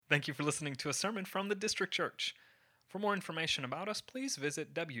Thank you for listening to a sermon from the District Church. For more information about us, please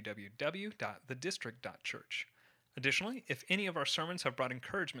visit www.thedistrict.church. Additionally, if any of our sermons have brought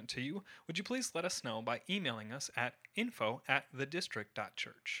encouragement to you, would you please let us know by emailing us at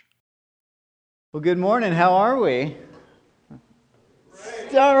info@thedistrict.church. Well, good morning. How are we?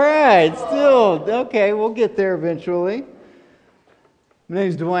 All right. Still, okay, we'll get there eventually. My name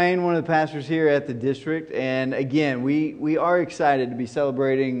is Dwayne, one of the pastors here at the district, and again, we are excited to be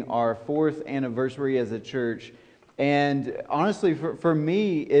celebrating our 4th anniversary as a church. And honestly, for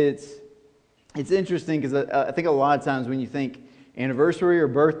me, it's interesting because I think a lot of times when you think anniversary or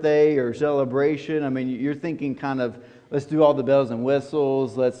birthday or celebration, I mean, you're thinking kind of, let's do all the bells and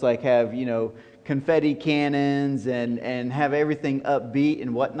whistles, let's like have, confetti cannons and have everything upbeat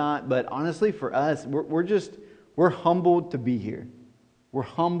and whatnot. But honestly, for us, we're humbled to be here. We're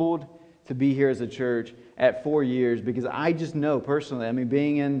humbled to be here as a church at 4 years because I just know personally, I mean,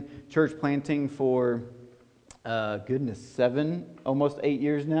 being in church planting for, 7, almost 8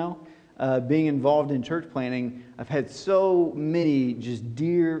 years now, being involved in church planting, I've had so many just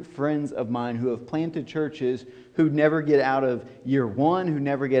dear friends of mine who have planted churches who never get out of year 1, who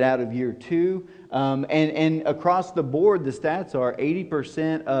never get out of year 2. And across the board, the stats are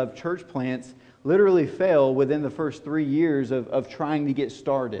 80% of church plants literally fail within the first 3 years of trying to get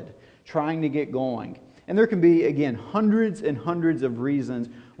started, trying to get going. And there can be, again, hundreds and hundreds of reasons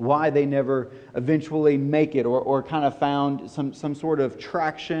why they never eventually make it or kind of found some sort of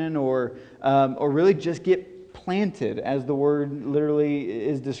traction or really just get planted, as the word literally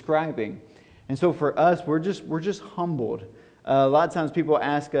is describing. And so for us, we're just humbled. A lot of times people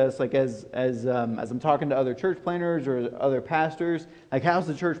ask us, like as I'm talking to other church planters or other pastors, like, how's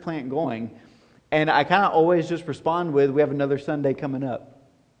the church plant going? And I kind of always just respond with, we have another Sunday coming up.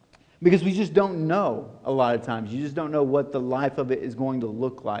 Because we just don't know a lot of times. You just don't know what the life of it is going to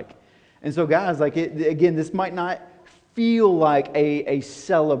look like. And so guys, again, this might not feel like a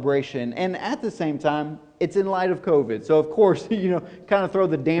celebration. And at the same time, it's in light of COVID. So of course, kind of throw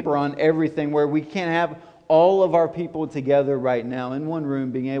the damper on everything where we can't have all of our people together right now in one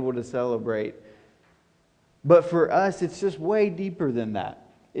room being able to celebrate. But for us, it's just way deeper than that.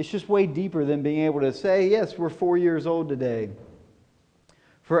 It's just way deeper than being able to say, yes, we're 4 years old today.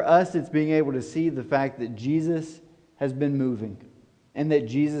 For us, it's being able to see the fact that Jesus has been moving and that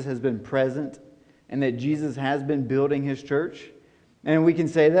Jesus has been present and that Jesus has been building His church. And we can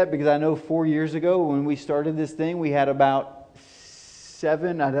say that because I know 4 years ago when we started this thing, we had about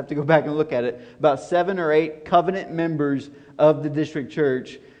 7, I'd have to go back and look at it, about 7 or 8 covenant members of the district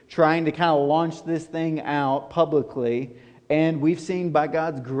church trying to kind of launch this thing out publicly. And we've seen, by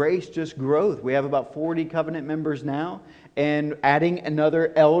God's grace, just growth. We have about 40 covenant members now, and adding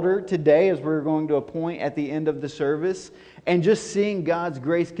another elder today as we're going to appoint at the end of the service. And just seeing God's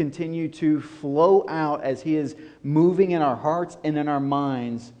grace continue to flow out as He is moving in our hearts and in our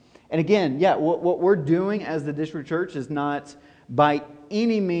minds. And again, what we're doing as the district church is not by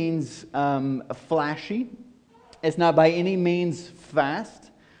any means flashy. It's not by any means fast.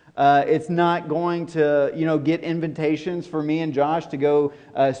 It's not going to, get invitations for me and Josh to go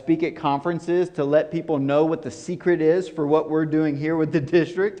speak at conferences to let people know what the secret is for what we're doing here with the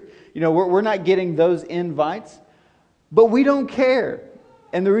district. We're not getting those invites, but we don't care.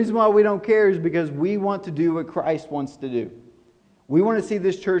 And the reason why we don't care is because we want to do what Christ wants to do. We want to see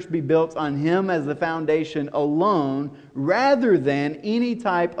this church be built on Him as the foundation alone, rather than any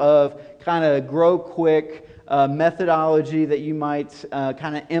type of kind of grow quick methodology that you might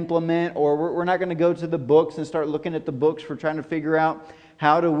kind of implement, or we're not going to go to the books and start looking at the books for trying to figure out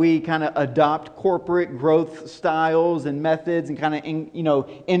how do we kind of adopt corporate growth styles and methods and kind of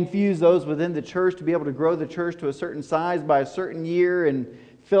infuse those within the church to be able to grow the church to a certain size by a certain year and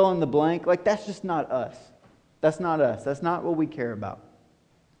fill in the blank. Like, that's just not us. That's not us. That's not what we care about.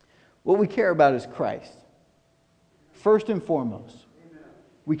 What we care about is Christ. First and foremost,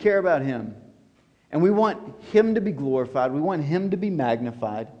 we care about Him. And we want Him to be glorified. We want Him to be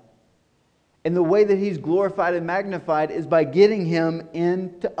magnified. And the way that He's glorified and magnified is by getting Him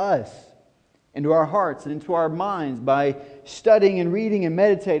into us, into our hearts and into our minds, by studying and reading and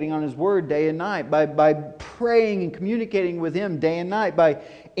meditating on His Word day and night, by praying and communicating with Him day and night, by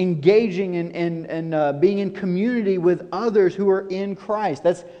engaging and being in community with others who are in Christ.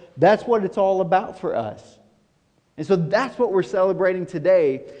 That's what it's all about for us. And so that's what we're celebrating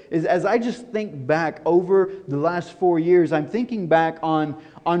today, is as I just think back over the last 4 years, I'm thinking back on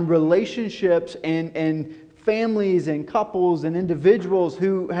relationships and families and couples and individuals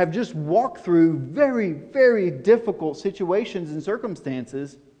who have just walked through very, very difficult situations and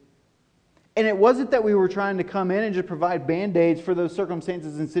circumstances. And it wasn't that we were trying to come in and just provide band-aids for those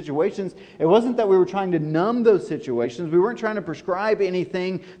circumstances and situations. It wasn't that we were trying to numb those situations. We weren't trying to prescribe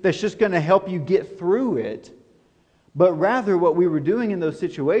anything that's just going to help you get through it. But rather what we were doing in those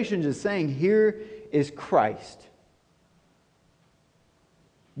situations is saying, here is Christ.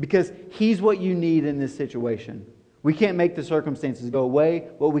 Because He's what you need in this situation. We can't make the circumstances go away.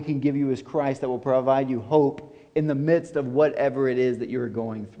 What we can give you is Christ that will provide you hope in the midst of whatever it is that you're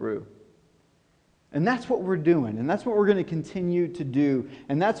going through. And that's what we're doing, and that's what we're going to continue to do.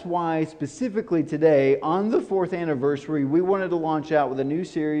 And that's why, specifically today, on the 4th anniversary, we wanted to launch out with a new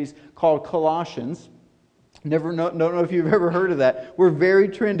series called Colossians. Don't know if you've ever heard of that. We're very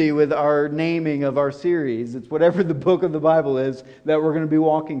trendy with our naming of our series. It's whatever the book of the Bible is that we're going to be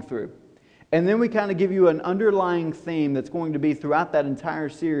walking through. And then we kind of give you an underlying theme that's going to be throughout that entire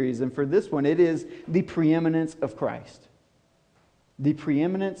series. And for this one, it is the preeminence of Christ. The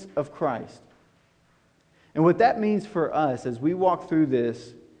preeminence of Christ. And what that means for us as we walk through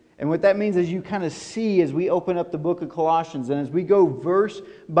this, and what that means as you kind of see as we open up the book of Colossians, and as we go verse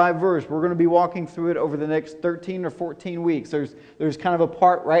by verse, we're going to be walking through it over the next 13 or 14 weeks. There's kind of a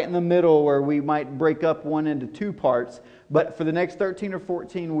part right in the middle where we might break up one into two parts. But for the next 13 or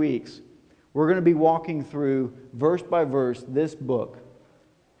 14 weeks, we're going to be walking through verse by verse this book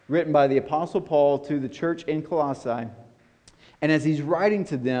written by the Apostle Paul to the church in Colossae. And as he's writing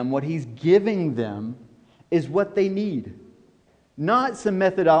to them, what he's giving them is what they need. Not some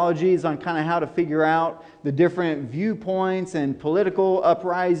methodologies on kind of how to figure out the different viewpoints and political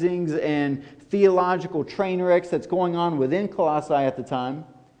uprisings and theological train wrecks that's going on within Colossae at the time,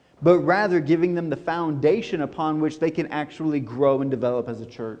 but rather giving them the foundation upon which they can actually grow and develop as a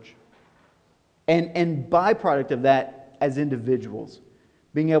church. And byproduct of that as individuals,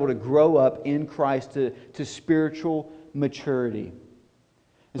 being able to grow up in Christ to spiritual maturity.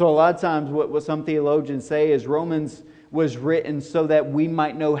 And so a lot of times what some theologians say is Romans was written so that we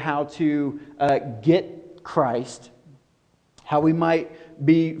might know how to get Christ, how we might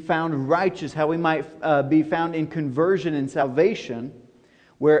be found righteous, how we might be found in conversion and salvation,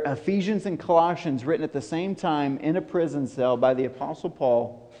 where Ephesians and Colossians, written at the same time in a prison cell by the Apostle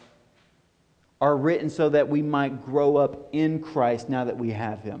Paul, are written so that we might grow up in Christ now that we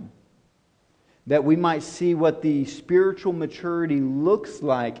have Him. That we might see what the spiritual maturity looks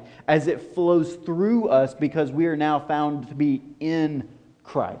like as it flows through us because we are now found to be in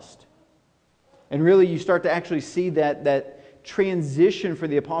Christ. And really you start to actually see that transition for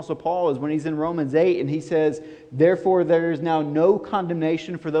the Apostle Paul is when he's in Romans 8 and he says, therefore there is now no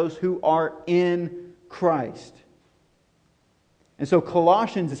condemnation for those who are in Christ. And so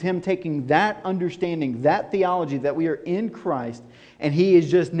Colossians is him taking that understanding, that theology that we are in Christ, and he is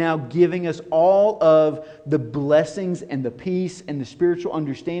just now giving us all of the blessings and the peace and the spiritual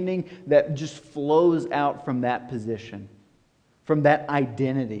understanding that just flows out from that position, from that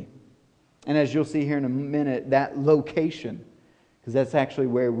identity. And as you'll see here in a minute, that location, because that's actually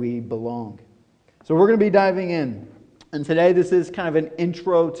where we belong. So we're going to be diving in. And today this is kind of an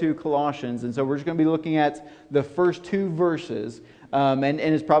intro to Colossians. And so we're just going to be looking at the first two verses. And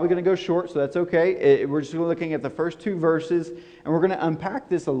it's probably going to go short, so that's okay. We're just looking at the first two verses. And we're going to unpack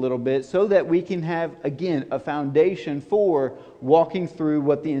this a little bit so that we can have, again, a foundation for walking through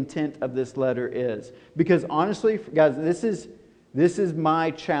what the intent of this letter is. Because honestly, guys, this is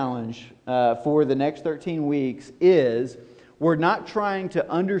my challenge for the next 13 weeks is we're not trying to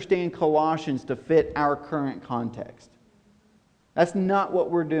understand Colossians to fit our current context. That's not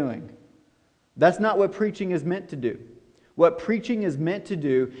what we're doing. That's not what preaching is meant to do. What preaching is meant to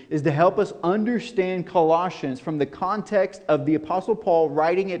do is to help us understand Colossians from the context of the Apostle Paul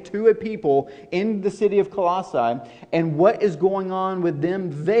writing it to a people in the city of Colossae and what is going on with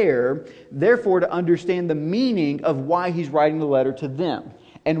them there, therefore to understand the meaning of why he's writing the letter to them.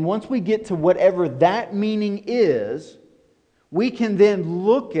 And once we get to whatever that meaning is, we can then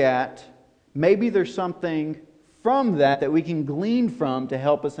look at maybe there's something from that we can glean from to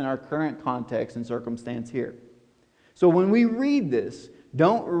help us in our current context and circumstance here. So when we read this,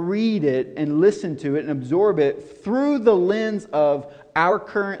 don't read it and listen to it and absorb it through the lens of our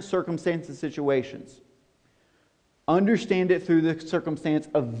current circumstances and situations. Understand it through the circumstance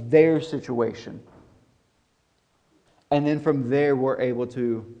of their situation. And then from there, we're able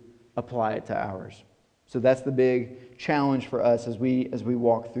to apply it to ours. So that's the big challenge for us as we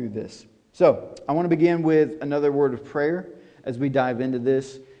walk through this. So I want to begin with another word of prayer as we dive into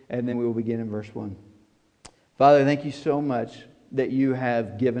this, and then we will begin in verse 1. Father, thank you so much that you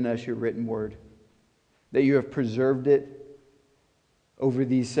have given us your written word, that you have preserved it over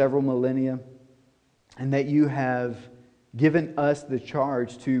these several millennia, and that you have given us the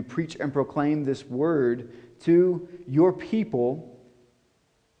charge to preach and proclaim this word to your people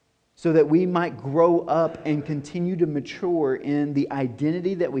so that we might grow up and continue to mature in the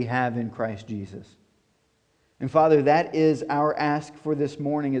identity that we have in Christ Jesus. And Father, that is our ask for this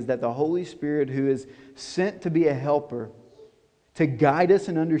morning, is that the Holy Spirit, who is sent to be a helper, to guide us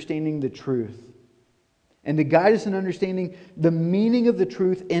in understanding the truth, and to guide us in understanding the meaning of the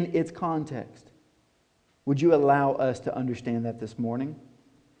truth in its context. Would you allow us to understand that this morning?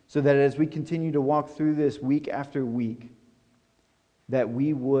 So that as we continue to walk through this week after week, that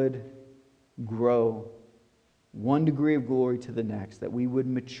we would grow one degree of glory to the next, that we would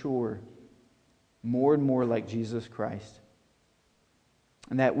mature more and more like Jesus Christ,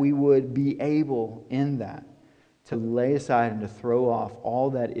 and that we would be able in that to lay aside and to throw off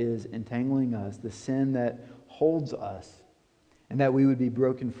all that is entangling us, the sin that holds us, and that we would be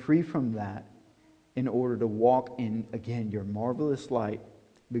broken free from that in order to walk in, again, your marvelous light,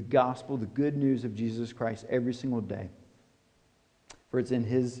 the gospel, the good news of Jesus Christ every single day. For it's in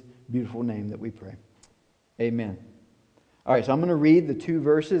His beautiful name that we pray. Amen. All right, so I'm going to read the 2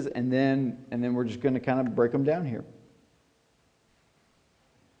 verses, and then we're just going to kind of break them down here.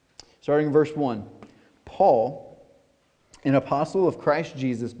 Starting in verse 1. Paul, an apostle of Christ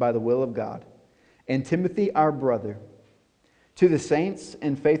Jesus by the will of God, and Timothy our brother, to the saints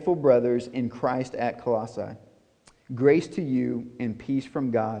and faithful brothers in Christ at Colossae, grace to you and peace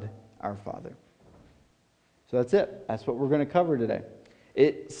from God our Father. So that's it. That's what we're going to cover today.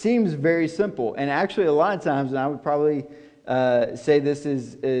 It seems very simple, and actually a lot of times, and I would probably say this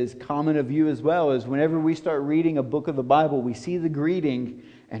is common of you as well, is whenever we start reading a book of the Bible, we see the greeting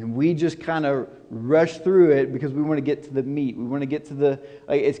and we just kind of rush through it because we want to get to the meat. We want to get to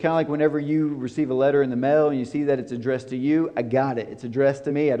it's kind of like whenever you receive a letter in the mail and you see that it's addressed to you, I got it. It's addressed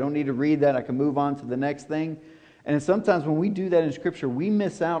to me. I don't need to read that. I can move on to the next thing. And sometimes when we do that in Scripture, we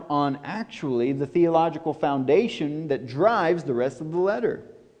miss out on actually the theological foundation that drives the rest of the letter.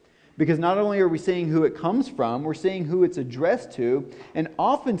 Because not only are we seeing who it comes from, we're seeing who it's addressed to. And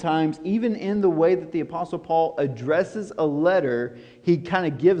oftentimes, even in the way that the Apostle Paul addresses a letter, he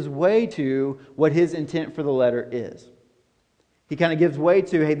kind of gives way to what his intent for the letter is. He kind of gives way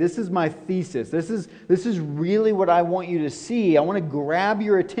to, hey, this is my thesis. This is really what I want you to see. I want to grab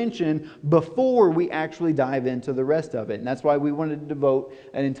your attention before we actually dive into the rest of it. And that's why we wanted to devote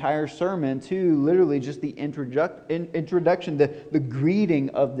an entire sermon to literally just the introduction, the greeting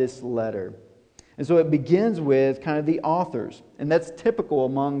of this letter. And so it begins with kind of the authors. And that's typical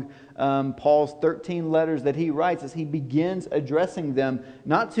among Paul's 13 letters that he writes, as he begins addressing them,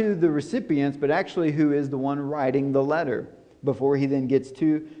 not to the recipients, but actually who is the one writing the letter, before he then gets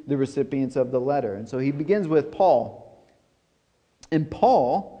to the recipients of the letter. And so he begins with Paul. And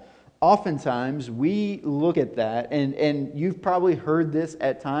Paul, oftentimes we look at that, and you've probably heard this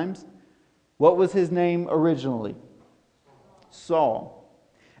at times. What was his name originally? Saul.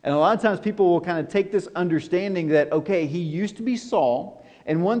 And a lot of times people will kind of take this understanding that, okay, he used to be Saul,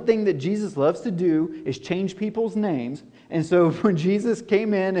 and one thing that Jesus loves to do is change people's names. And so when Jesus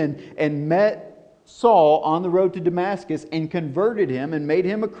came in and met Saul on the road to Damascus and converted him and made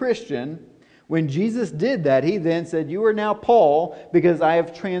him a Christian, when Jesus did that, he then said, you are now Paul because I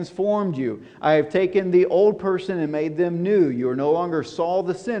have transformed you. I have taken the old person and made them new. You are no longer Saul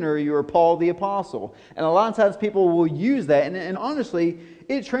the sinner, you are Paul the apostle. And a lot of times people will use that, and honestly,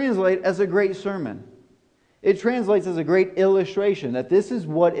 it translates as a great sermon. It translates as a great illustration that this is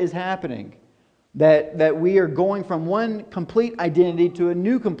what is happening. That we are going from one complete identity to a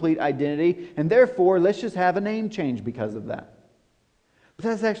new complete identity, and therefore let's just have a name change because of that. But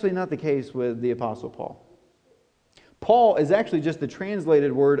that's actually not the case with the Apostle Paul. Paul is actually just the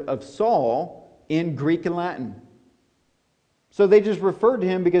translated word of Saul in Greek and Latin. So they just referred to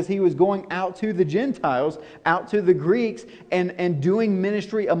him because he was going out to the Gentiles, out to the Greeks, and doing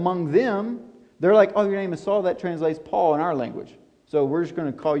ministry among them. They're like, oh, your name is Saul, that translates Paul in our language. So we're just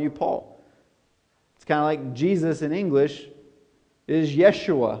going to call you Paul. It's kind of like Jesus in English is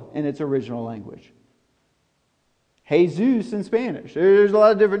Yeshua in its original language. Jesus in Spanish. There's a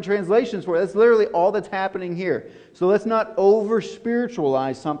lot of different translations for it. That's literally all that's happening here. So let's not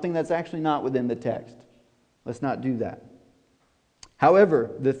over-spiritualize something that's actually not within the text. Let's not do that. However,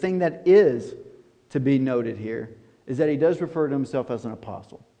 the thing that is to be noted here is that he does refer to himself as an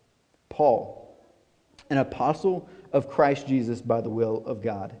apostle. Paul, an apostle of Christ Jesus by the will of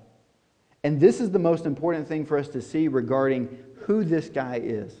God. And this is the most important thing for us to see regarding who this guy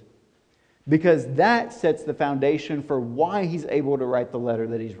is. Because that sets the foundation for why he's able to write the letter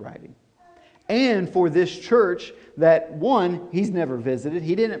that he's writing. And for this church that, one, he's never visited.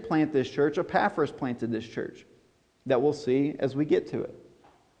 He didn't plant this church. Epaphras planted this church. that we'll see as we get to it.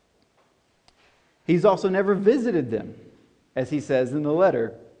 He's also never visited them, as he says in the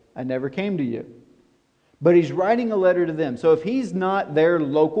letter, I never came to you. But he's writing a letter to them. So if he's not their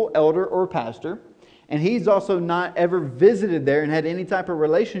local elder or pastor, and he's also not ever visited there and had any type of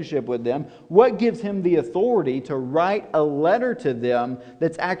relationship with them, what gives him the authority to write a letter to them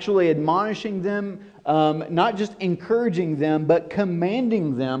that's actually admonishing them, not just encouraging them, but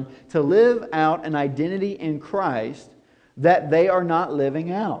commanding them to live out an identity in Christ that they are not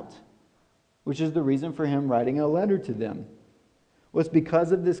living out? Which is the reason for him writing a letter to them. Well, it's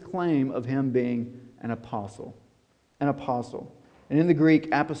because of this claim of him being an apostle. An apostle. And in the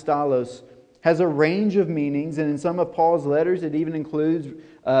Greek, apostolos has a range of meanings, and in some of Paul's letters it even includes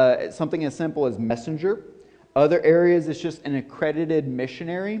something as simple as messenger. Other areas it's just an accredited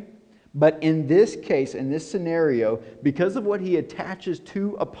missionary. But in this case, in this scenario, because of what he attaches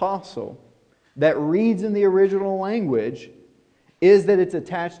to apostle, that reads in the original language, is that it's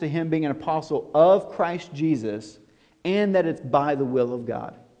attached to him being an apostle of Christ Jesus, and that it's by the will of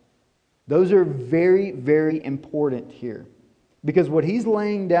God. Those are very, very important here. Because what he's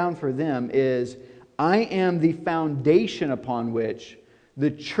laying down for them is, I am the foundation upon which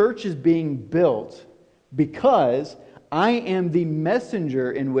the church is being built, because I am the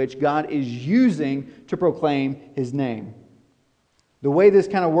messenger in which God is using to proclaim his name. The way this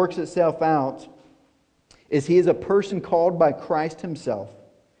kind of works itself out is he is a person called by Christ himself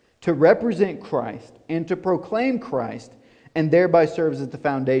to represent Christ and to proclaim Christ, and thereby serves as the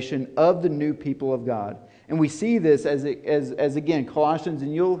foundation of the new people of God. And we see this as again, Colossians,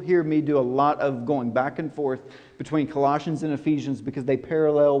 and you'll hear me do a lot of going back and forth between Colossians and Ephesians because they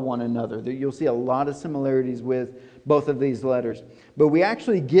parallel one another. You'll see a lot of similarities with both of these letters. But we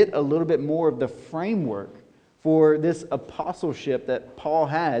actually get a little bit more of the framework for this apostleship that Paul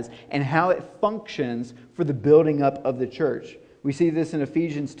has and how it functions for the building up of the church. We see this in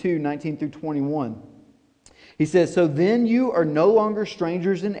Ephesians 2, 19 through 21. He says, so then you are no longer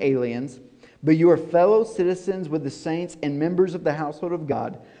strangers and aliens, but you are fellow citizens with the saints and members of the household of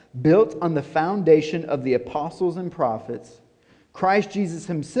God, built on the foundation of the apostles and prophets, Christ Jesus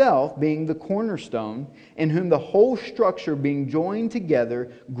himself being the cornerstone, in whom the whole structure being joined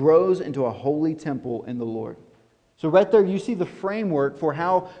together grows into a holy temple in the Lord. So right there you see the framework for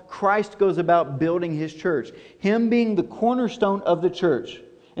how Christ goes about building his church. Him being the cornerstone of the church.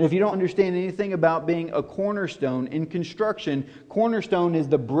 And if you don't understand anything about being a cornerstone in construction, cornerstone is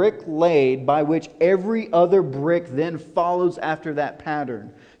the brick laid by which every other brick then follows after that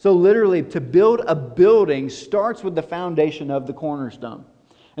pattern. So literally, to build a building starts with the foundation of the cornerstone.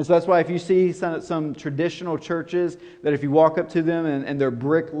 And so that's why if you see some traditional churches, that if you walk up to them and they're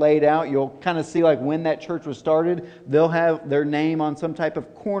brick laid out, you'll kind of see like when that church was started, they'll have their name on some type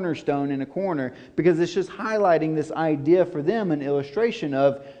of cornerstone in a corner, because it's just highlighting this idea for them, an illustration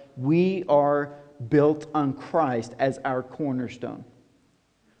of we are built on Christ as our cornerstone.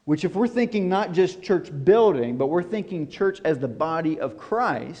 Which if we're thinking not just church building, but we're thinking church as the body of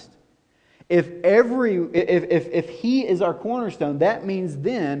Christ, if he is our cornerstone, that means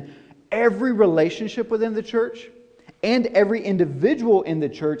then every relationship within the church and every individual in the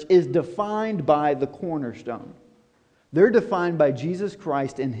church is defined by the cornerstone. They're defined by Jesus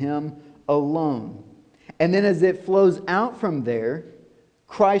Christ and him alone. And then as it flows out from there,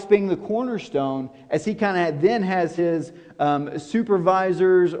 Christ being the cornerstone, as he kind of then has his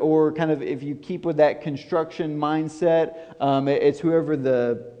supervisors, or kind of, if you keep with that construction mindset, it's whoever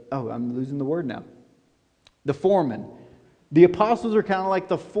I'm losing the word now. The foreman. The apostles are kind of like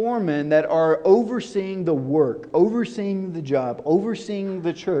the foremen that are overseeing the work, overseeing the job, overseeing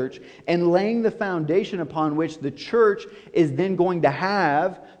the church, and laying the foundation upon which the church is then going to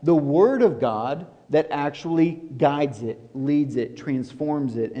have the Word of God that actually guides it, leads it,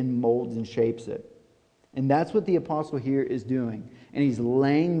 transforms it, and molds and shapes it. And that's what the apostle here is doing. And he's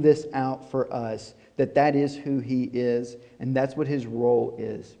laying this out for us, that is who he is, and that's what his role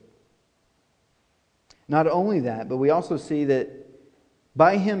is. Not only that, but we also see that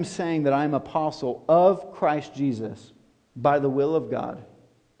by him saying that I'm apostle of Christ Jesus by the will of God,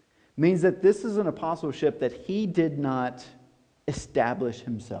 means that this is an apostleship that he did not establish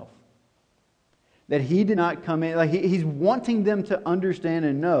himself. That he did not come in, he's wanting them to understand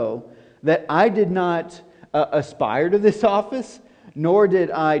and know that I did not aspire to this office, nor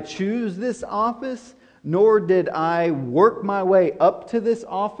did I choose this office, nor did I work my way up to this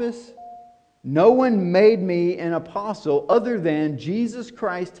office. No one made me an apostle other than Jesus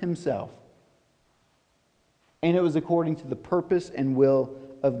Christ himself. And it was according to the purpose and will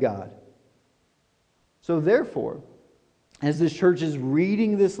of God. So therefore, as this church is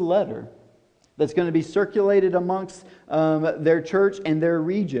reading this letter, that's going to be circulated amongst their church and their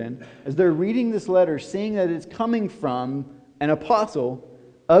region, as they're reading this letter, seeing that it's coming from an apostle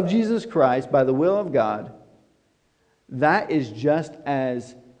of Jesus Christ by the will of God, that is just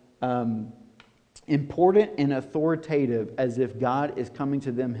as important and authoritative as if God is coming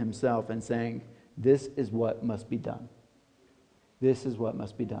to them himself and saying, this is what must be done. This is what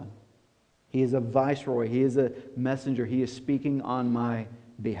must be done. He is a viceroy. He is a messenger. He is speaking on my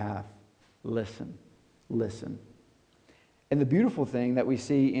behalf. Listen. Listen. And the beautiful thing that we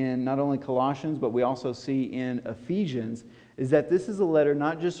see in not only Colossians, but we also see in Ephesians, is that this is a letter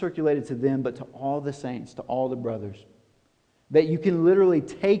not just circulated to them, but to all the saints, to all the brothers. That you can literally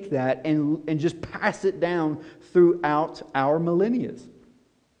take that and just pass it down throughout our millennia.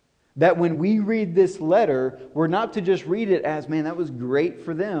 That when we read this letter, we're not to just read it as, man, that was great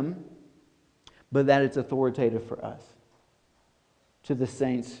for them, but that it's authoritative for us, to the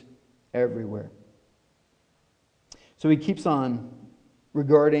saints everywhere. So he keeps on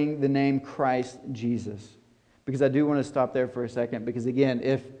regarding the name Christ Jesus. Because I do want to stop there for a second, because again,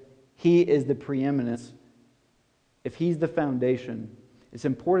 if he is the preeminence, if he's the foundation, it's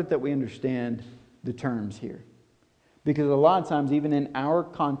important that we understand the terms here. Because a lot of times, even in our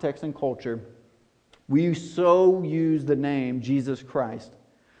context and culture, we so use the name Jesus Christ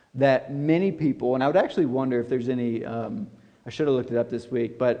that many people, and I would actually wonder if there's any, I should have looked it up this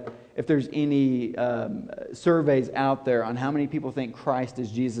week, but if there's any surveys out there on how many people think Christ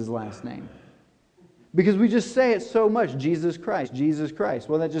is Jesus' last name. Because we just say it so much, Jesus Christ, Jesus Christ.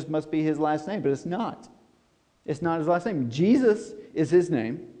 Well, that just must be his last name, but it's not. It's not his last name. Jesus is his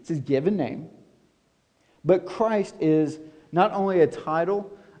name. It's his given name. But Christ is not only a title,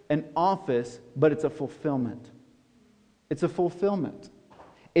 an office, but it's a fulfillment. It's a fulfillment.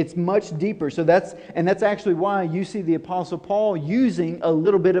 It's much deeper. So that's actually why you see the Apostle Paul using a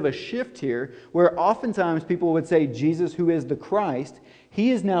little bit of a shift here, where oftentimes people would say Jesus who is the Christ.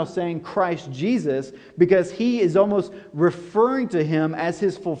 He is now saying Christ Jesus because he is almost referring to him as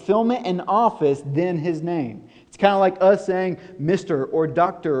his fulfillment and office, then his name. It's kind of like us saying Mr. or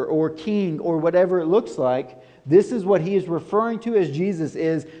Doctor or King or whatever it looks like. This is what he is referring to as Jesus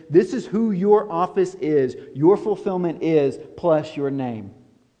is. This is who your office is, your fulfillment is, plus your name.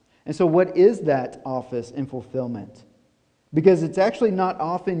 And so what is that office and fulfillment? Because it's actually not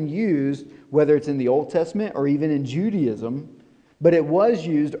often used, whether it's in the Old Testament or even in Judaism, but it was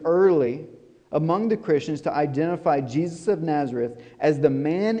used early among the Christians to identify Jesus of Nazareth as the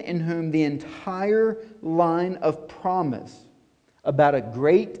man in whom the entire line of promise about a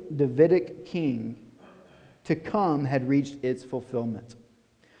great Davidic king to come had reached its fulfillment.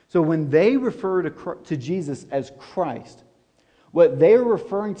 So when they refer to Jesus as Christ, what they're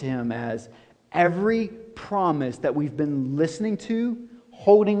referring to him as, every promise that we've been listening to,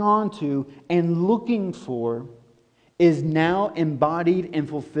 holding on to, and looking for is now embodied and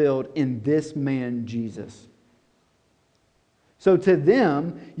fulfilled in this man, Jesus. So to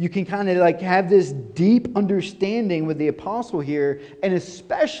them, you can kind of like have this deep understanding with the apostle here, and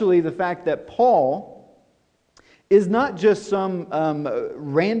especially the fact that Paul is not just some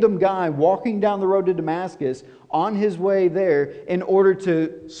random guy walking down the road to Damascus on his way there in order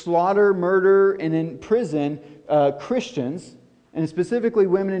to slaughter, murder, and imprison Christians, and specifically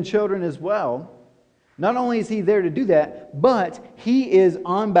women and children as well. Not only is he there to do that, but he is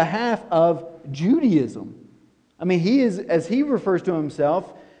on behalf of Judaism. I mean, he is, as he refers to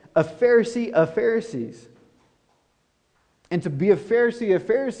himself, a Pharisee of Pharisees. And to be a Pharisee of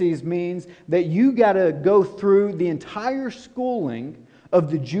Pharisees means that you got to go through the entire schooling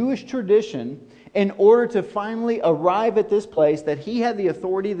of the Jewish tradition in order to finally arrive at this place that he had the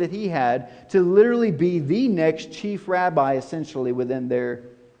authority that he had to literally be the next chief rabbi, essentially, within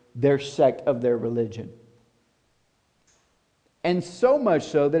their sect of their religion. And so much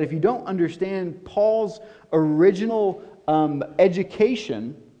so that if you don't understand Paul's original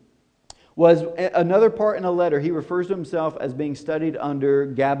education, was another part in a letter. He refers to himself as being studied under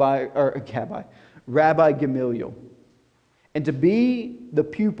Rabbi Gamaliel. And to be the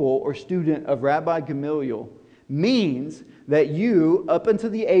pupil or student of Rabbi Gamaliel means that you, up until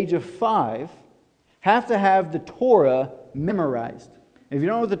the age of 5, have to have the Torah memorized. If you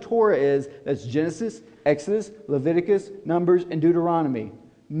don't know what the Torah is, that's Genesis, Exodus, Leviticus, Numbers, and Deuteronomy.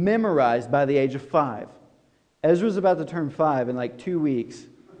 Memorized by the age of 5. Ezra's about to turn 5 in like 2 weeks,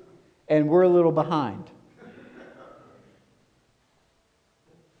 and we're a little behind.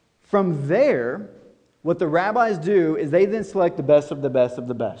 From there, what the rabbis do is they then select the best of the best of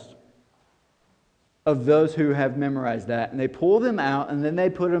the best of those who have memorized that, and they pull them out, and then they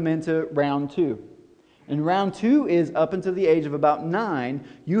put them into round 2. And round 2 is up until the age of about 9.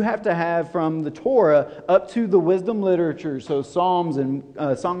 You have to have from the Torah up to the wisdom literature, so Psalms and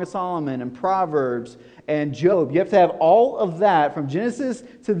Song of Solomon and Proverbs and Job. You have to have all of that from Genesis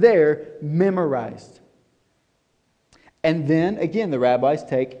to there memorized. And then, again, the rabbis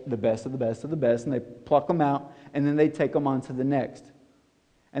take the best of the best of the best and they pluck them out and then they take them on to the next.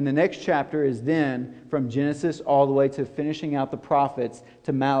 And the next chapter is then from Genesis all the way to finishing out the prophets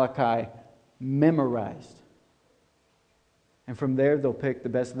to Malachi, memorized. And from there, they'll pick the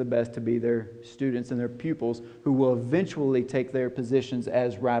best of the best to be their students and their pupils who will eventually take their positions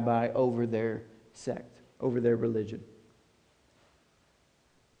as rabbi over their sect, over their religion.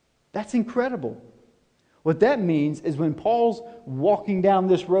 That's incredible. What that means is when Paul's walking down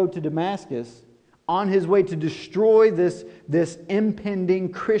this road to Damascus, on his way to destroy this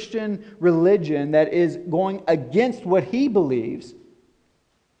impending Christian religion that is going against what he believes,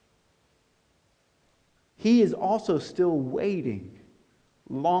 he is also still waiting,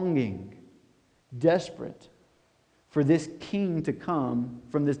 longing, desperate for this king to come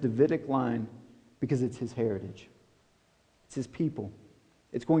from this Davidic line because it's his heritage. It's his people.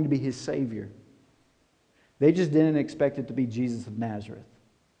 It's going to be his Savior. They just didn't expect it to be Jesus of Nazareth.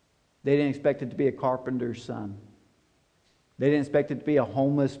 They didn't expect it to be a carpenter's son. They didn't expect it to be a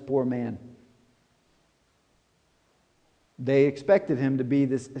homeless poor man. They expected him to be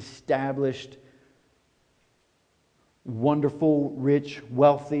this established, wonderful, rich,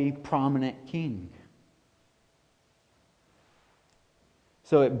 wealthy, prominent king.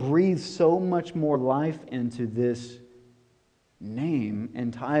 So it breathes so much more life into this name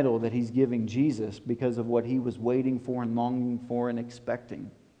and title that he's giving Jesus because of what he was waiting for and longing for and expecting.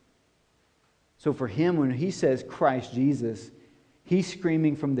 So for him, when he says Christ Jesus, he's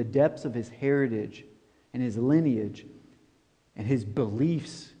screaming from the depths of his heritage and his lineage and his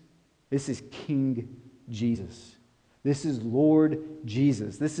beliefs. This is King Jesus. This is Lord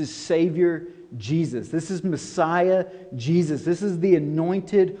Jesus. This is Savior Jesus. This is Messiah Jesus. This is the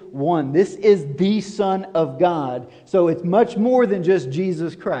Anointed One. This is the Son of God. So it's much more than just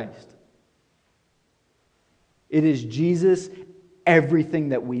Jesus Christ. It is Jesus, everything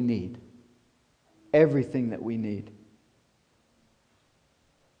that we need. Everything that we need.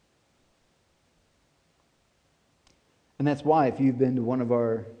 And that's why if you've been to one of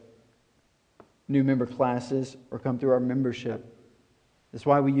our new member classes or come through our membership, that's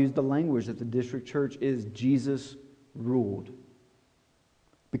why we use the language that the district church is Jesus ruled.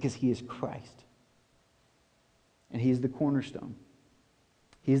 Because He is Christ. And He is the cornerstone.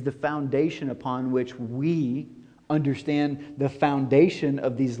 He is the foundation upon which we understand the foundation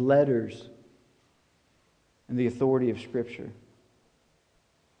of these letters and the authority of Scripture.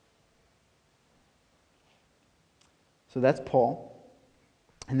 So that's Paul.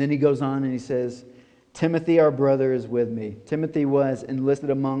 And then he goes on and he says, Timothy, our brother, is with me. Timothy was enlisted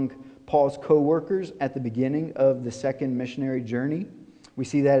among Paul's co-workers at the beginning of the second missionary journey. We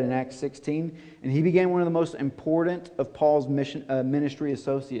see that in Acts 16. And he began one of the most important of Paul's ministry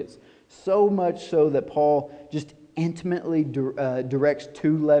associates. So much so that Paul just intimately directs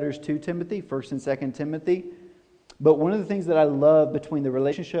 2 letters to Timothy, 1st and 2nd Timothy. But one of the things that I love between the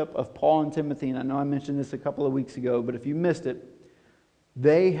relationship of Paul and Timothy, and I know I mentioned this a couple of weeks ago, but if you missed it,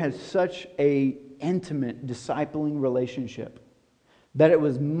 they had such an intimate discipling relationship that it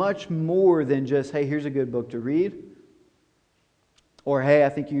was much more than just, hey, here's a good book to read, or hey, I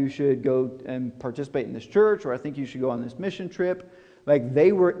think you should go and participate in this church, or I think you should go on this mission trip. Like,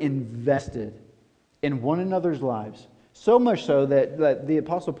 they were invested in one another's lives, so much so that the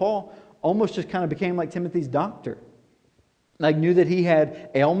Apostle Paul almost just kind of became like Timothy's doctor. Like, knew that he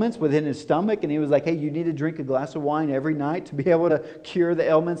had ailments within his stomach, and he was like, hey, you need to drink a glass of wine every night to be able to cure the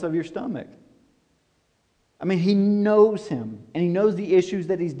ailments of your stomach. I mean, he knows him, and he knows the issues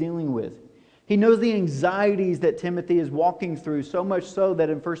that he's dealing with. He knows the anxieties that Timothy is walking through, so much so that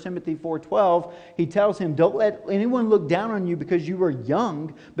in 1 Timothy 4:12, he tells him, don't let anyone look down on you because you are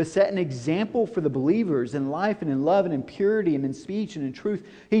young, but set an example for the believers in life and in love and in purity and in speech and in truth.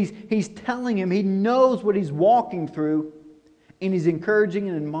 He's telling him, he knows what he's walking through, and he's encouraging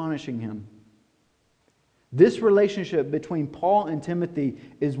and admonishing him. This relationship between Paul and Timothy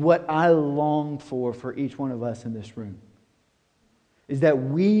is what I long for each one of us in this room. Is that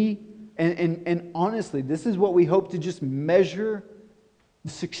we, and honestly, this is what we hope to just measure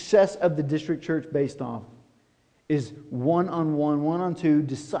the success of the district church based off, is one-on-one, one-on-two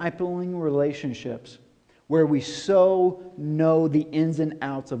discipling relationships where we so know the ins and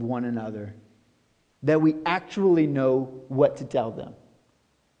outs of one another that we actually know what to tell them,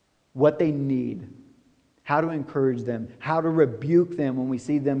 what they need, how to encourage them, how to rebuke them when we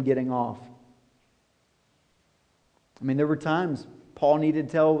see them getting off. I mean, there were times Paul needed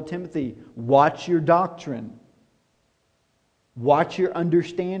to tell Timothy, watch your doctrine. Watch your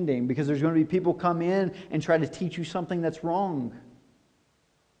understanding, because there's going to be people come in and try to teach you something that's wrong.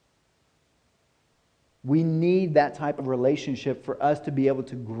 We need that type of relationship for us to be able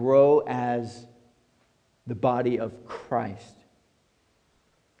to grow as the body of Christ.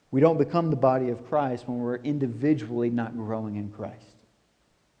 We don't become the body of Christ when we're individually not growing in Christ.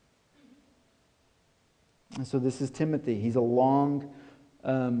 And so this is Timothy. He's along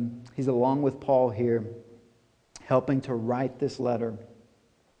with Paul here, helping to write this letter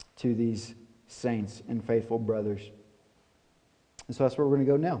to these saints and faithful brothers. And so that's where we're going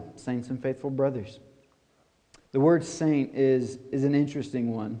to go now. Saints and faithful brothers. The word saint is an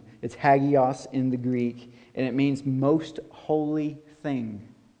interesting one. It's hagios in the Greek, and it means most holy thing.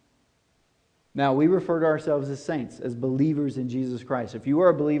 Now, we refer to ourselves as saints, as believers in Jesus Christ. If you are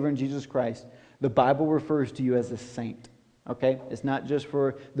a believer in Jesus Christ, the Bible refers to you as a saint. Okay? It's not just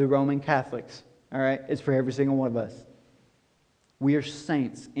for the Roman Catholics. All right? It's for every single one of us. We are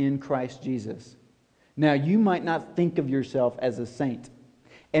saints in Christ Jesus. Now, you might not think of yourself as a saint.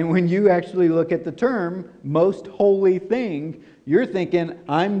 And when you actually look at the term, most holy thing, you're thinking,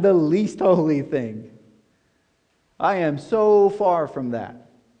 I'm the least holy thing. I am so far from that.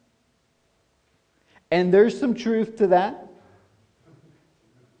 And there's some truth to that.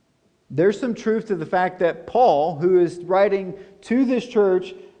 There's some truth to the fact that Paul, who is writing to this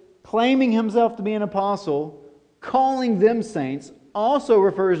church, claiming himself to be an apostle, calling them saints, also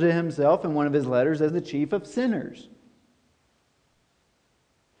refers to himself in one of his letters as the chief of sinners.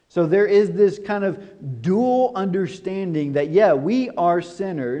 So there is this kind of dual understanding that, yeah, we are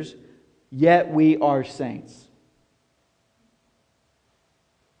sinners, yet we are saints.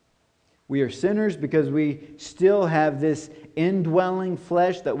 We are sinners because we still have this indwelling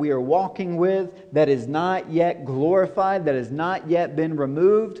flesh that we are walking with that is not yet glorified, that has not yet been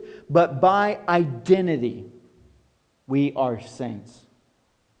removed, but by identity, we are saints.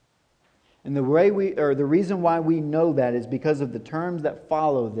 And the reason why we know that is because of the terms that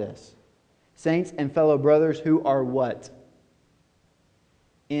follow this. Saints and fellow brothers who are what?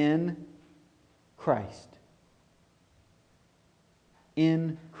 In Christ.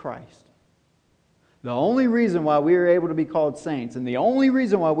 In Christ. The only reason why we are able to be called saints, and the only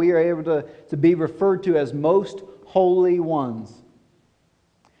reason why we are able to be referred to as most holy ones,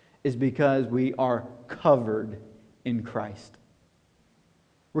 is because we are covered in Christ.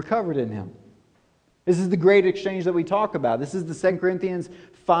 We're covered in Him. This is the great exchange that we talk about. This is the 2 Corinthians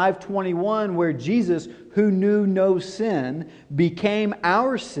 5:21, where Jesus, who knew no sin, became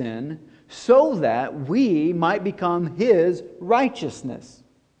our sin so that we might become His righteousness.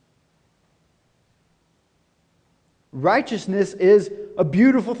 Righteousness is a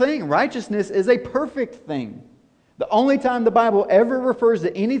beautiful thing. Righteousness is a perfect thing. The only time the Bible ever refers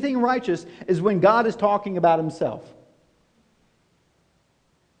to anything righteous is when God is talking about Himself.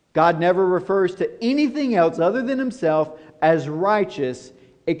 God never refers to anything else other than Himself as righteous,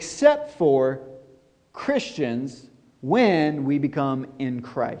 except for Christians when we become in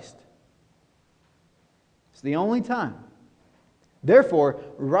Christ. It's the only time. Therefore,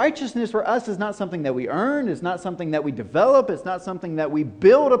 righteousness for us is not something that we earn. It's not something that we develop. It's not something that we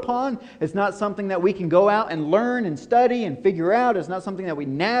build upon. It's not something that we can go out and learn and study and figure out. It's not something that we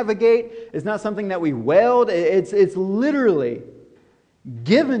navigate. It's not something that we weld. It's literally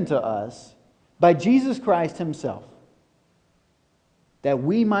given to us by Jesus Christ Himself, that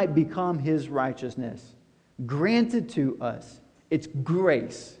we might become His righteousness, granted to us. It's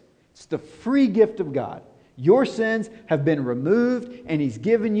grace. It's the free gift of God. Your sins have been removed, and He's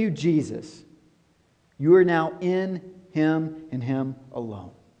given you Jesus. You are now in Him and Him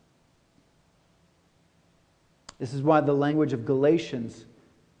alone. This is why the language of Galatians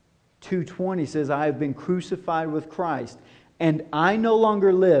 2:20 says, I have been crucified with Christ, and I no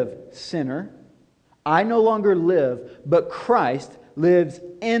longer live, sinner. I no longer live, but Christ lives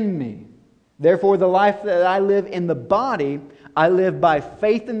in me. Therefore, the life that I live in the body, I live by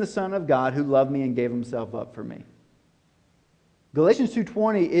faith in the Son of God who loved me and gave Himself up for me. Galatians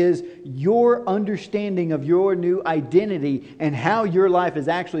 2:20 is your understanding of your new identity and how your life is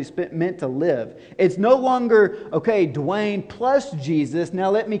actually meant to live. It's no longer, okay, Dwayne plus Jesus, now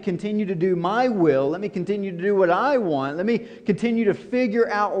let me continue to do my will, let me continue to do what I want, let me continue to figure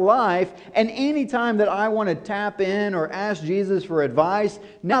out life, and any time that I want to tap in or ask Jesus for advice,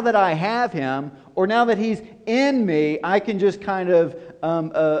 now that I have Him, or now that He's in me, I can just kind of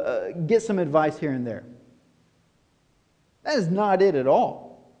get some advice here and there. That is not it at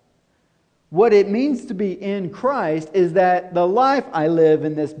all. What it means to be in Christ is that the life I live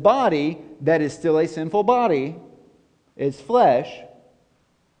in this body, that is still a sinful body, is flesh,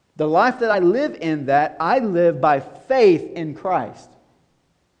 the life that I live in that, I live by faith in Christ.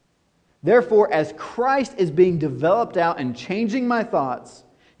 Therefore, as Christ is being developed out and changing my thoughts,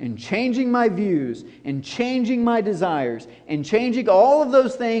 and changing my views, and changing my desires, and changing all of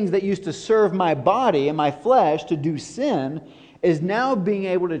those things that used to serve my body and my flesh to do sin, is now being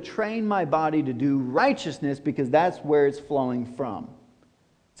able to train my body to do righteousness because that's where it's flowing from.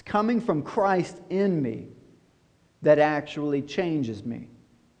 It's coming from Christ in me that actually changes me.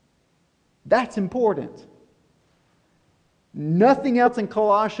 That's important. Nothing else in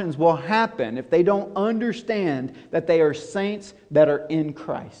Colossians will happen if they don't understand that they are saints that are in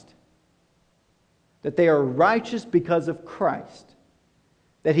Christ. That they are righteous because of Christ.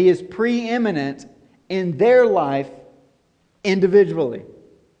 That He is preeminent in their life individually.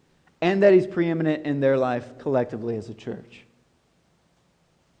 And that He's preeminent in their life collectively as a church.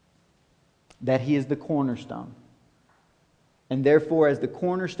 That He is the cornerstone. And therefore, as the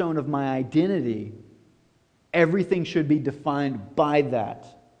cornerstone of my identity, everything should be defined by that,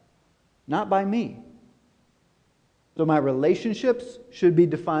 not by me. So my relationships should be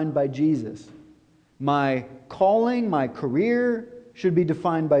defined by Jesus. My calling, my career should be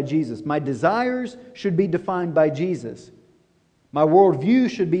defined by Jesus. My desires should be defined by Jesus. My worldview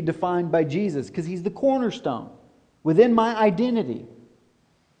should be defined by Jesus because He's the cornerstone within my identity.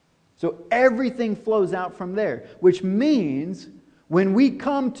 So everything flows out from there, which means when we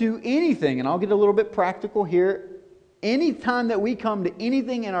come to anything, and I'll get a little bit practical here, anytime that we come to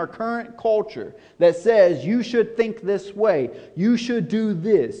anything in our current culture that says you should think this way, you should do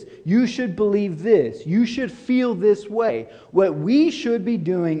this, you should believe this, you should feel this way, what we should be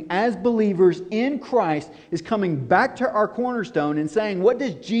doing as believers in Christ is coming back to our cornerstone and saying, what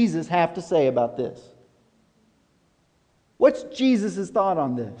does Jesus have to say about this? What's Jesus' thought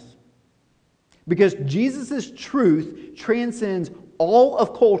on this? Because Jesus' truth transcends all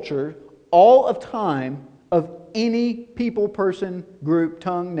of culture, all of time, of any people, person, group,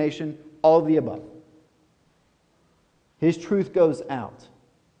 tongue, nation, all of the above. His truth goes out.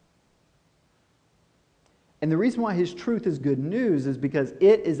 And the reason why His truth is good news is because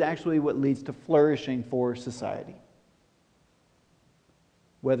it is actually what leads to flourishing for society.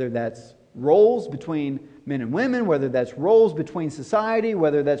 Whether that's roles between men and women, whether that's roles between society,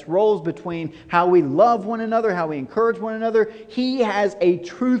 whether that's roles between how we love one another, how we encourage one another. He has a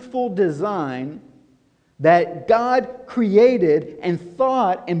truthful design that God created and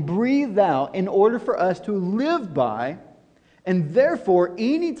thought and breathed out in order for us to live by. And therefore,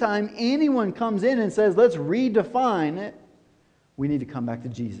 anytime anyone comes in and says, let's redefine it, we need to come back to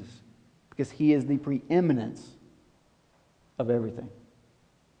Jesus because He is the preeminence of everything.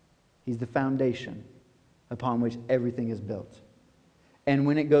 He's the foundation upon which everything is built. And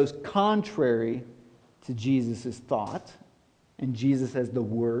when it goes contrary to Jesus' thought, and Jesus as the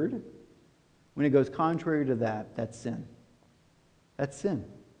Word, when it goes contrary to that, that's sin. That's sin.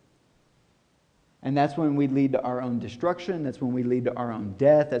 And that's when we lead to our own destruction. That's when we lead to our own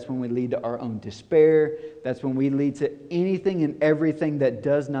death. That's when we lead to our own despair. That's when we lead to anything and everything that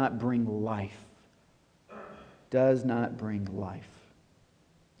does not bring life. Does not bring life.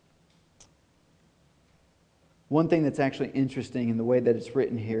 One thing that's actually interesting in the way that it's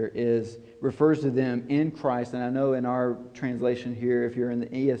written here is refers to them in Christ. And I know in our translation here, if you're in the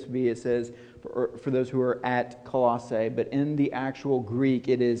ESV, it says for those who are at Colossae. But in the actual Greek,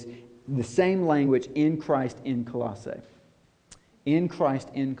 it is the same language, in Christ in Colossae. In Christ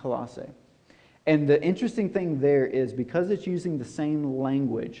in Colossae. And the interesting thing there is because it's using the same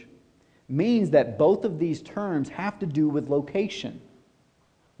language, means that both of these terms have to do with location.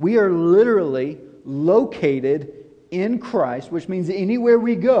 We are literally located in Christ, which means anywhere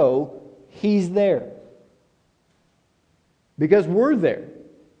we go, He's there. Because we're there.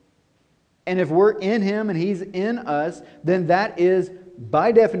 And if we're in Him and He's in us, then that is,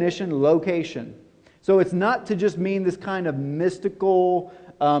 by definition, location. So it's not to just mean this kind of mystical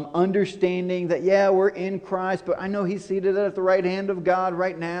understanding that, yeah, we're in Christ, but I know He's seated at the right hand of God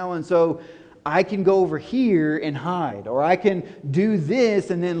right now, and so I can go over here and hide, or I can do this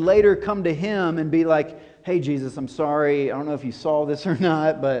and then later come to Him and be like, hey, Jesus, I'm sorry. I don't know if you saw this or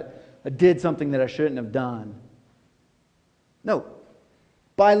not, but I did something that I shouldn't have done. No.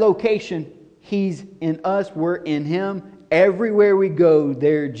 By location, He's in us, we're in Him. Everywhere we go,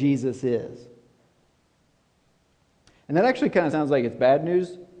 there Jesus is. And that actually kind of sounds like it's bad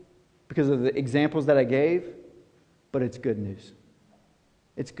news because of the examples that I gave, but it's good news.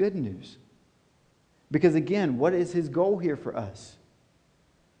 It's good news. Because again, what is His goal here for us?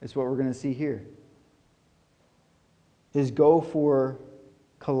 It's what we're going to see here. His goal for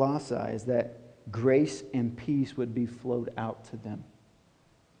Colossae is that grace and peace would be flowed out to them.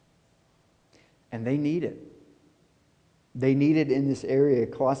 And they need it. They need it in this area.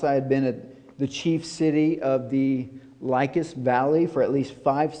 Colossae had been the chief city of the Lycus Valley for at least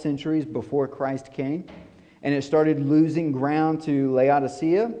 5 centuries before Christ came. And it started losing ground to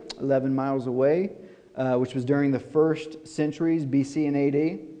Laodicea, 11 miles away, which was during the first centuries BC and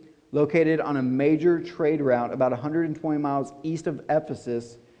AD. Located on a major trade route about 120 miles east of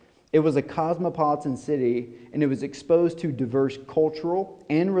Ephesus, it was a cosmopolitan city, and it was exposed to diverse cultural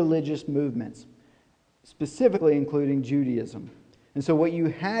and religious movements, specifically including Judaism. And so what you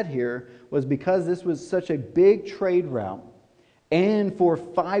had here was, because this was such a big trade route, and for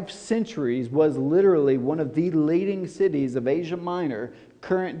 5 centuries was literally one of the leading cities of Asia Minor,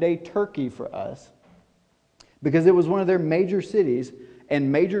 current-day Turkey for us, because it was one of their major cities and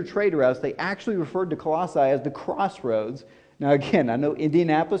major trade routes, they actually referred to Colossae as the crossroads. Now again, I know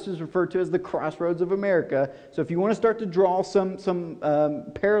Indianapolis is referred to as the crossroads of America, so if you want to start to draw some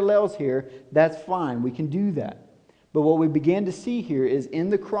parallels here, that's fine, we can do that. But what we began to see here is, in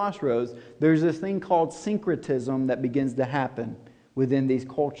the crossroads, there's this thing called syncretism that begins to happen within these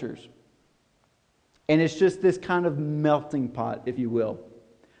cultures. And it's just this kind of melting pot, if you will,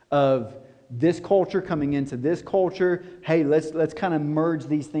 of this culture coming into this culture. Hey, let's kind of merge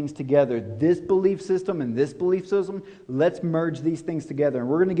these things together. This belief system and this belief system, let's merge these things together. And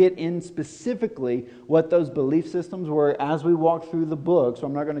we're going to get in specifically what those belief systems were as we walk through the book, so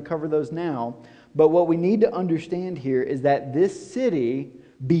I'm not going to cover those now. But what we need to understand here is that this city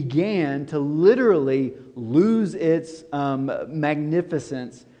began to literally lose its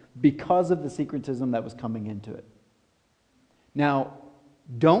magnificence because of the syncretism that was coming into it. Now,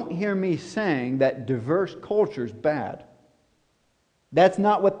 don't hear me saying that diverse culture is bad. That's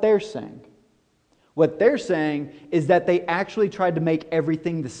not what they're saying. What they're saying is that they actually tried to make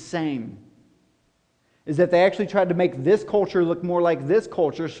everything the same. Is that they actually tried to make this culture look more like this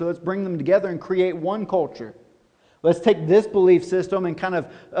culture, so let's bring them together and create one culture. Let's take this belief system and kind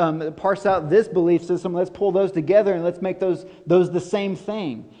of parse out this belief system. Let's pull those together and let's make those the same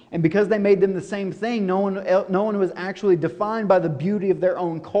thing. And because they made them the same thing, no one was actually defined by the beauty of their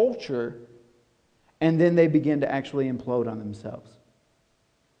own culture. And then they began to actually implode on themselves.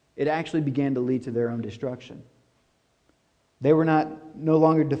 It actually began to lead to their own destruction. They were no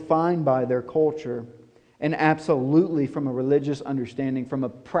longer defined by their culture. And absolutely, from a religious understanding, from a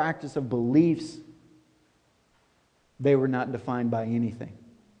practice of beliefs, they were not defined by anything.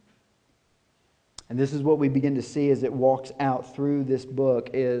 And this is what we begin to see as it walks out through this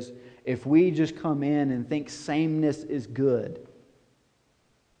book, is if we just come in and think sameness is good,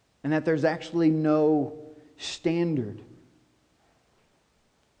 and that there's actually no standard,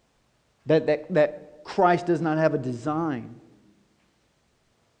 that Christ does not have a design,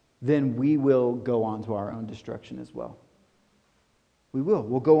 then we will go on to our own destruction as well. We will.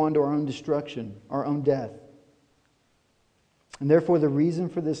 We'll go on to our own destruction, our own death. And therefore, the reason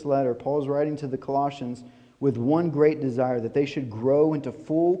for this letter, Paul's writing to the Colossians with one great desire, that they should grow into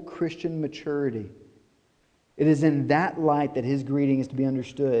full Christian maturity. It is in that light that his greeting is to be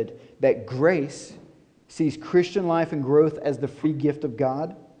understood, that grace sees Christian life and growth as the free gift of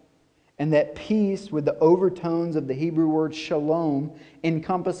God, and that peace, with the overtones of the Hebrew word shalom,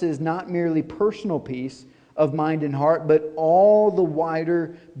 encompasses not merely personal peace of mind and heart, but all the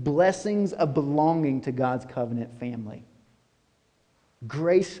wider blessings of belonging to God's covenant family.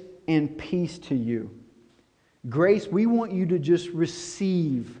 Grace and peace to you. Grace, we want you to just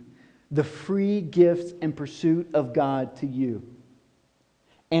receive the free gifts and pursuit of God to you.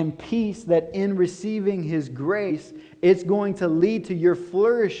 And peace, that in receiving His grace, it's going to lead to your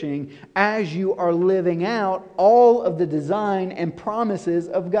flourishing as you are living out all of the design and promises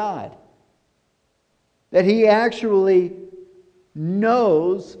of God. That He actually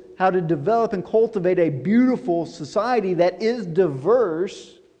knows how to develop and cultivate a beautiful society that is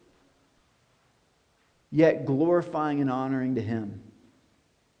diverse, yet glorifying and honoring to Him.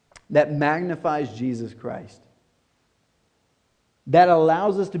 That magnifies Jesus Christ. That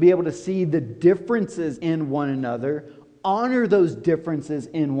allows us to be able to see the differences in one another, honor those differences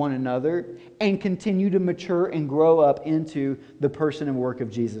in one another, and continue to mature and grow up into the person and work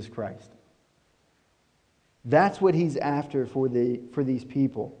of Jesus Christ. That's what He's after for these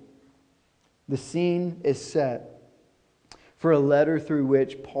people. The scene is set for a letter through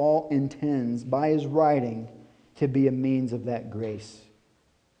which Paul intends, by his writing, to be a means of that grace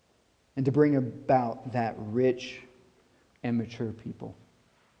and to bring about that rich and mature people.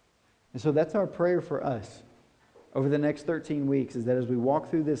 And so that's our prayer for us over the next 13 weeks, is that as we walk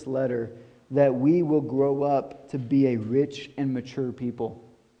through this letter, that we will grow up to be a rich and mature people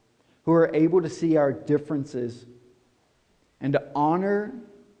who are able to see our differences and to honor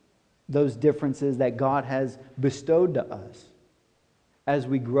those differences that God has bestowed to us as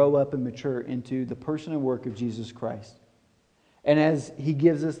we grow up and mature into the person and work of Jesus Christ. And as He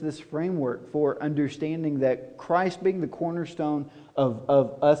gives us this framework for understanding that Christ being the cornerstone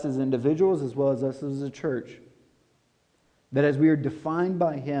of us as individuals as well as us as a church, that as we are defined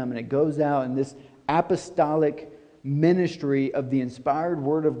by Him and it goes out in this apostolic ministry of the inspired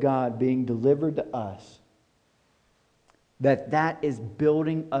Word of God being delivered to us, that is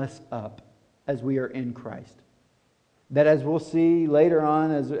building us up as we are in Christ. That as we'll see later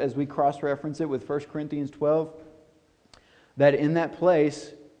on as we cross-reference it with 1 Corinthians 12, that in that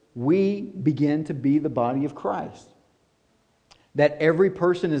place we begin to be the body of Christ. That every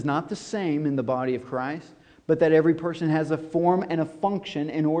person is not the same in the body of Christ, but that every person has a form and a function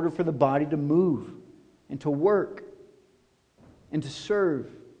in order for the body to move and to work and to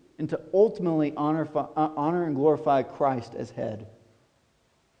serve and to ultimately honor and glorify Christ as head.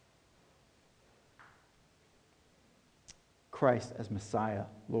 Christ as Messiah,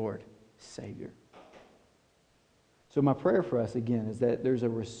 Lord, Savior. So my prayer for us again is that there's a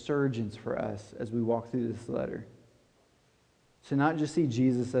resurgence for us as we walk through this letter. To not just see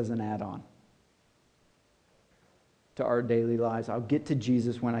Jesus as an add-on to our daily lives. I'll get to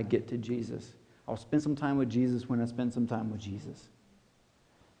Jesus when I get to Jesus. I'll spend some time with Jesus when I spend some time with Jesus.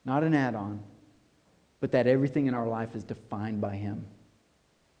 Not an add-on, but that everything in our life is defined by Him.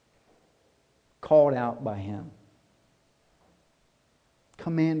 Called out by Him.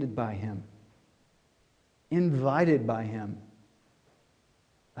 Commanded by Him. Invited by Him.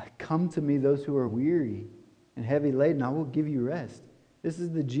 Come to me, those who are weary and heavy laden, I will give you rest. This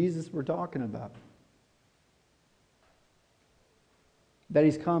is the Jesus we're talking about. That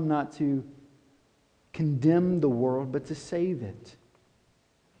He's come not to condemn the world, but to save it.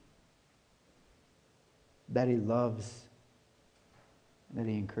 That He loves, that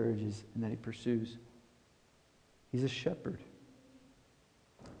He encourages, and that He pursues. He's a shepherd.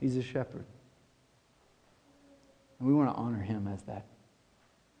 He's a shepherd. And we want to honor Him as that.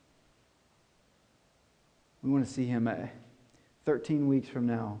 We want to see Him 13 weeks from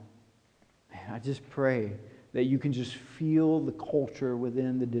now. Man, I just pray that you can just feel the culture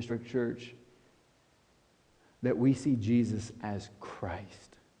within the district church. That we see Jesus as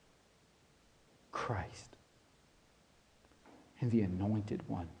Christ. Christ. And the anointed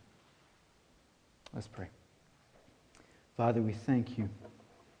one. Let's pray. Father, we thank You.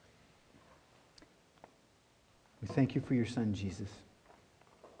 We thank You for Your Son, Jesus.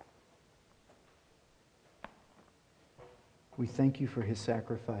 We thank You for His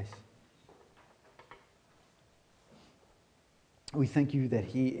sacrifice. We thank You that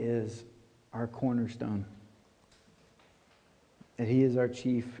He is our cornerstone. That He is our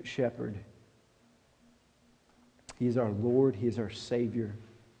chief shepherd. He is our Lord. He is our Savior.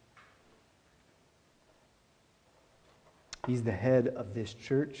 He's the head of this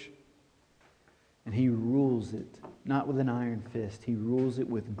church. And He rules it, not with an iron fist. He rules it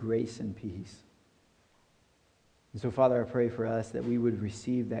with grace and peace. And so, Father, I pray for us that we would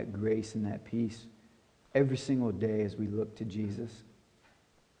receive that grace and that peace every single day as we look to Jesus.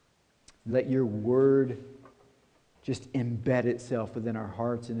 Let Your Word just embed itself within our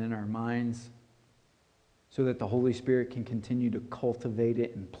hearts and in our minds so that the Holy Spirit can continue to cultivate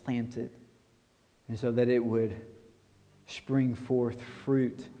it and plant it, and so that it would spring forth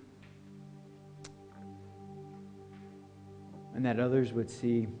fruit, and that others would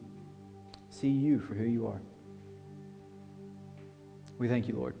see You for who You are. We thank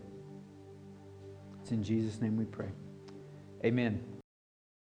You, Lord. It's in Jesus' name we pray. Amen.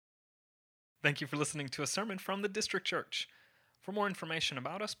 Thank you for listening to a sermon from the District Church. For more information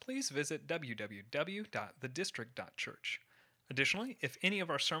about us, please visit www.thedistrict.church. Additionally, if any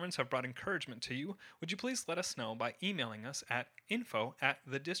of our sermons have brought encouragement to you, would you please let us know by emailing us at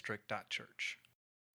info@thedistrict.church.